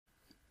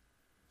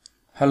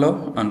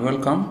Hello and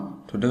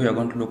welcome. Today we are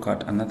going to look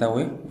at another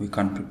way we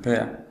can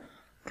prepare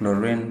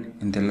chlorine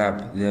in the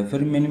lab. There are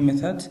very many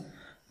methods,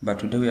 but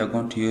today we are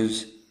going to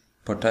use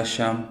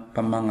potassium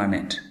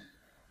permanganate.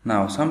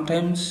 Now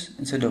sometimes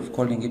instead of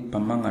calling it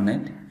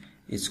permanganate,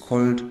 it's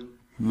called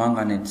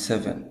manganate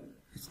 7.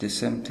 It's the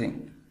same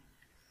thing.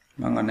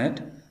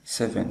 Manganate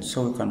 7.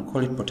 So we can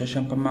call it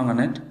potassium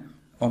permanganate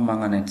or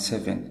manganate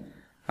 7.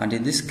 And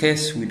in this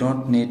case we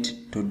don't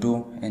need to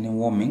do any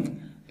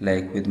warming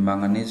like with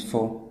manganese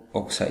 4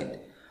 oxide.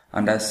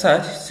 And as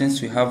such,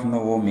 since we have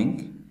no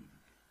warming,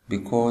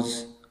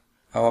 because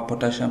our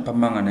potassium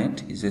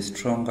permanganate is a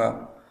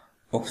stronger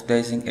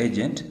oxidizing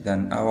agent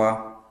than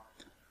our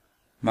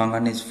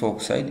manganese 4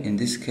 oxide, in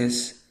this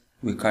case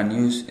we can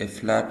use a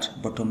flat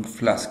bottomed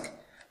flask.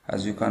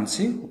 As you can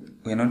see,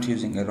 we are not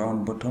using a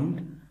round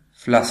bottomed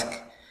flask.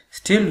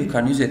 Still, we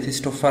can use a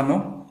thistle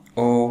funnel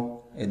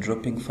or a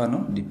dropping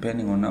funnel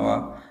depending on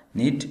our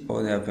need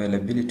or the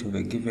availability of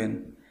a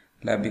given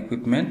lab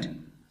equipment.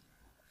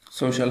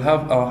 So we shall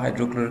have our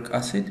hydrochloric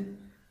acid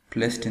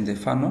placed in the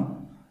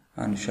funnel,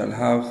 and we shall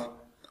have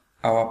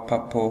our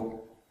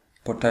purple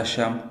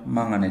potassium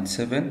manganate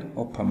 7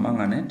 or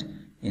permanganate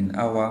in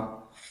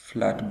our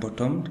flat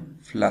bottomed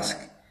flask.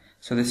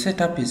 So the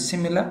setup is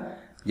similar,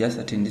 just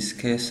that in this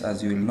case,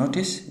 as you will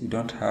notice, we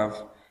don't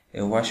have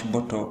a wash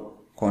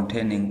bottle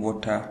containing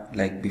water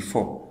like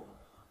before.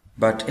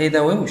 But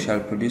either way, we shall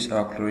produce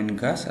our chlorine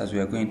gas, as we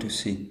are going to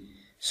see.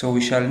 So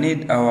we shall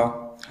need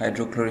our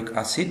hydrochloric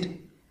acid,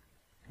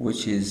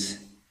 which is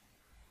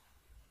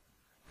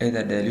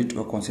either dilute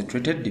or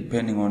concentrated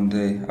depending on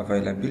the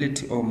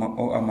availability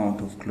or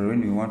amount of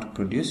chlorine we want to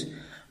produce.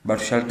 But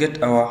we shall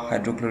get our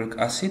hydrochloric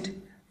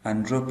acid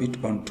and drop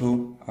it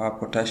onto our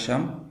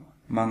potassium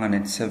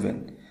manganate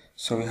 7.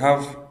 So we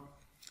have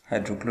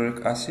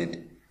hydrochloric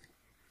acid,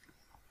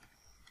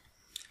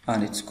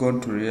 and it's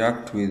going to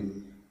react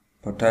with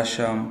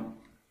potassium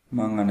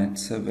manganate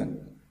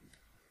 7,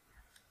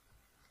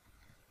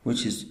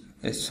 which is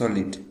a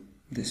solid,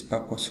 this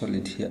purple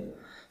solid here.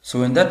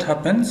 So when that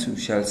happens, we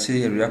shall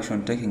see a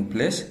reaction taking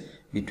place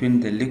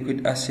between the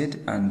liquid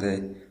acid and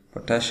the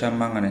potassium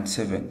manganate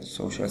 7.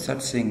 So we shall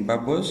start seeing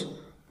bubbles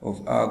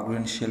of our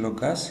green shallow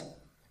gas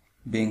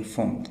being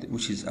formed,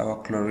 which is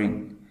our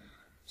chlorine.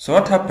 So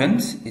what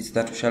happens is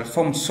that we shall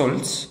form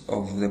salts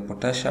of the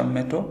potassium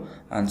metal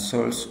and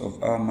salts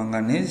of our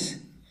manganese,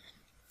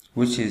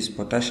 which is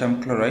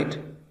potassium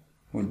chloride,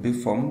 will be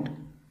formed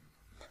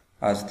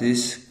as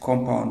this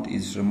compound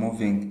is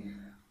removing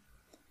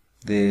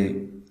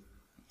the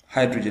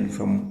hydrogen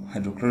from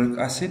hydrochloric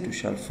acid. We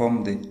shall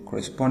form the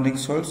corresponding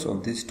salts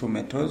of these two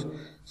metals.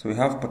 So we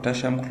have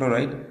potassium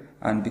chloride,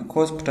 and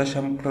because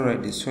potassium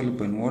chloride is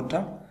soluble in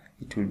water,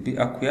 it will be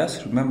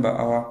aqueous.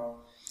 Remember,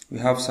 we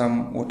have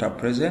some water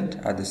present.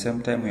 At the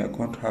same time, we are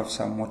going to have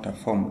some water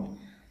formed.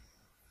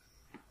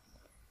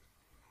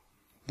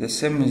 The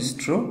same is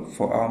true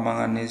for our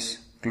manganese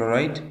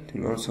chloride. It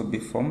will also be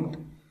formed.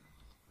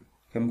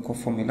 Chemical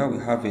formula, we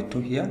have a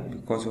 2 here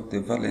because of the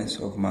valence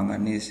of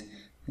manganese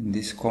in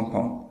this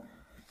compound.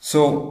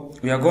 So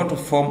we are going to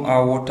form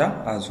our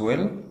water as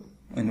well,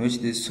 in which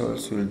these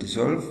salts will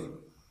dissolve,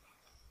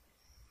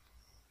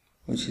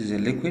 which is a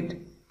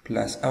liquid,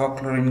 plus our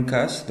chlorine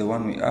gas, the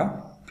one we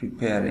are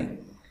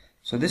preparing.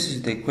 So this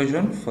is the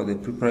equation for the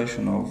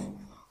preparation of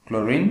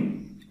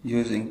chlorine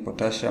using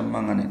potassium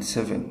manganate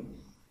 7.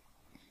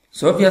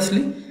 So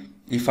obviously,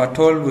 if at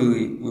all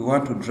we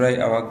want to dry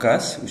our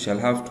gas, we shall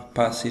have to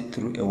pass it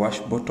through a wash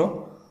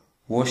bottle.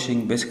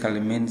 Washing basically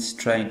means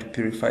trying to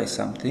purify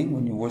something.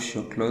 When you wash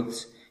your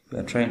clothes, you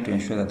are trying to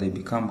ensure that they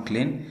become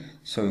clean.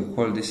 So we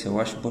call this a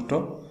wash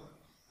bottle,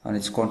 and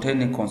it's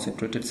containing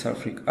concentrated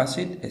sulfuric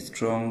acid, a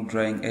strong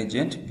drying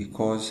agent,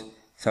 because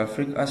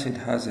sulfuric acid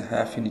has a high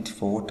affinity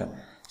for water.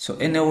 So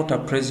any water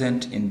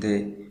present in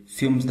the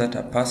fumes that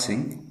are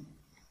passing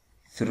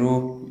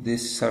through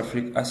this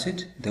sulfuric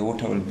acid, the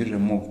water will be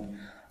removed.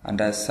 And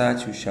as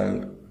such, we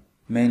shall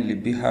mainly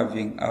be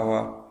having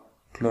our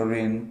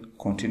chlorine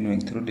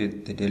continuing through the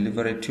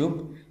delivery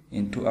tube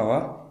into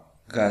our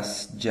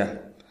gas jar.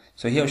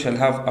 So here we shall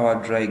have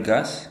our dry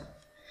gas.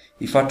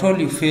 If at all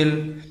you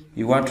feel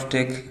you want to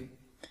take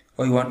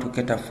or you want to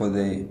cater for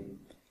the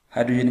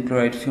hydrogen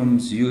chloride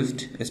fumes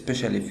used,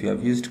 especially if you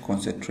have used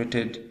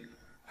concentrated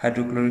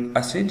hydrochloric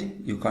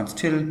acid, you can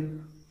still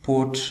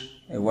put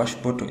a wash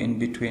bottle in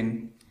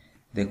between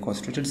the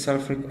concentrated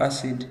sulfuric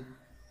acid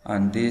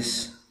and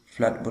this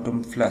flat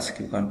bottom flask.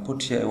 You can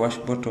put here a wash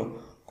bottle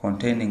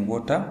containing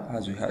water,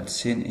 as we had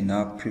seen in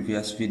our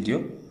previous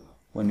video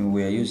when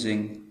we were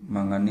using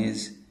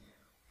manganese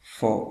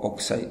 4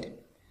 oxide.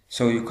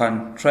 So you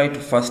can try to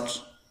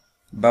first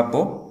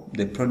bubble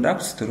the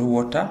products through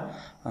water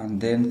and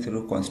then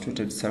through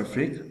concentrated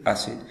sulfuric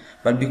acid.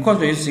 But because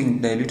we're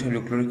using dilute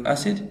hydrochloric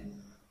acid,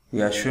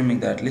 we are assuming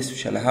that at least we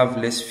shall have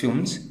less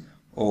fumes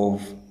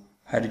of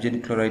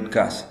hydrogen chloride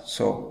gas.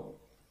 So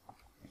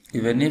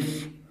even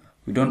if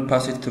we don't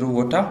pass it through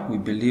water, we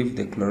believe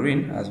the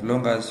chlorine, as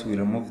long as we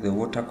remove the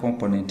water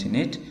component in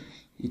it,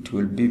 it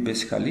will be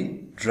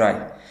basically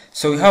dry.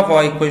 So we have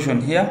our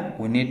equation here.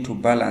 We need to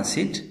balance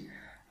it,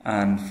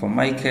 and for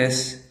my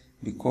case,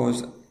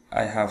 because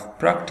I have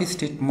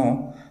practiced it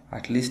more,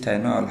 at least I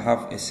know I'll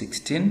have a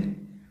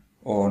 16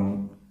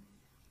 on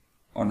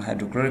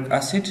hydrochloric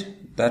acid.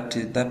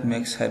 That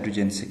makes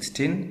hydrogen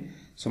 16.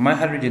 So my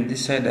hydrogen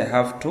this side I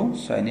have 2,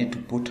 so I need to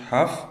put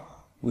half,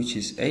 which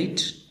is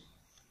 8.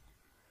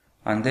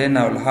 And then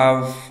I'll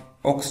have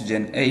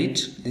oxygen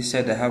 8. This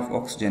side I have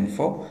oxygen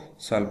 4,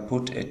 so I'll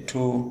put a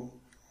 2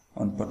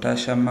 on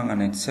potassium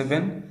manganate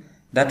 7.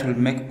 That will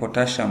make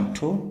potassium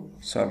 2,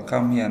 so I'll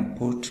come here and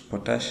put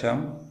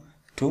potassium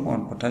 2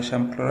 on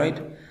potassium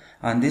chloride,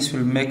 and this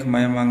will make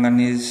my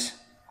manganese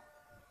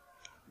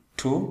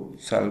 2,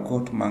 so I'll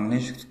go to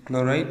manganese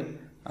chloride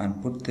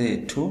and put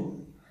the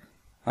 2.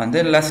 And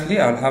then lastly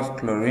I'll have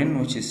chlorine,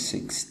 which is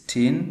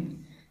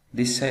 16.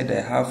 This side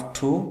I have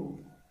 2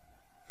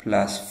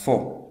 plus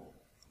 4,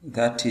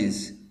 that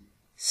is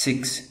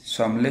 6,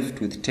 so I'm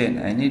left with 10.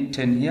 I need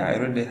 10 here. I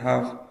already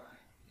have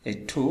a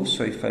 2,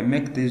 so if I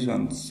make these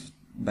ones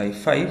by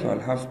 5, I'll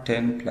have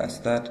 10 plus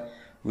that,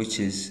 which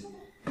is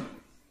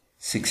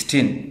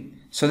 16.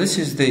 So this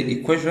is the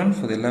equation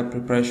for the lab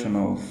preparation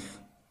of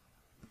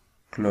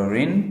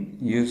chlorine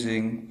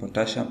using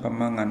potassium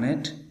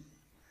permanganate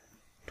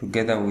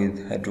together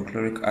with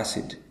hydrochloric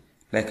acid.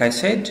 Like I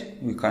said,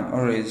 we can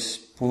always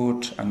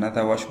put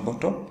another wash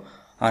bottle,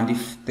 and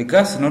if the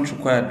gas is not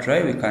required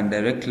dry, we can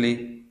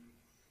directly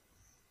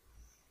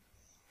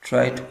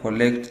try to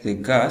collect the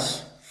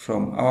gas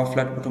from our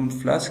flat bottomed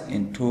flask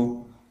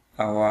into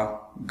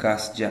our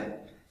gas jar.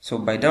 So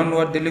by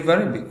downward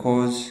delivery,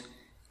 because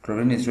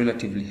chlorine is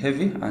relatively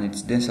heavy and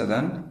it's denser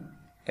than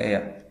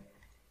air.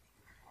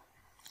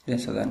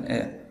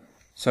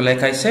 So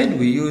like I said,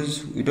 we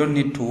don't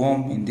need to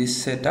warm in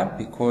this setup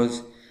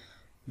because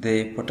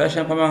the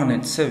potassium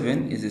permanganate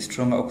 7 is a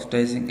stronger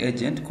oxidizing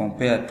agent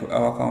compared to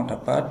our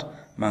counterpart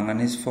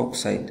manganese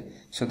oxide.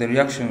 So the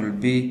reaction will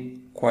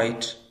be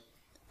quite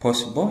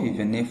possible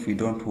even if we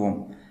don't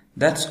warm.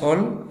 That's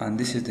all, and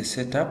this is the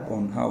setup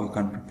on how we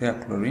can prepare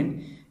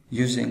chlorine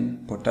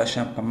using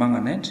potassium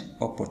permanganate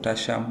or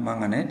potassium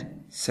manganate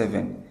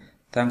 7.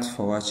 Thanks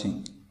for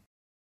watching.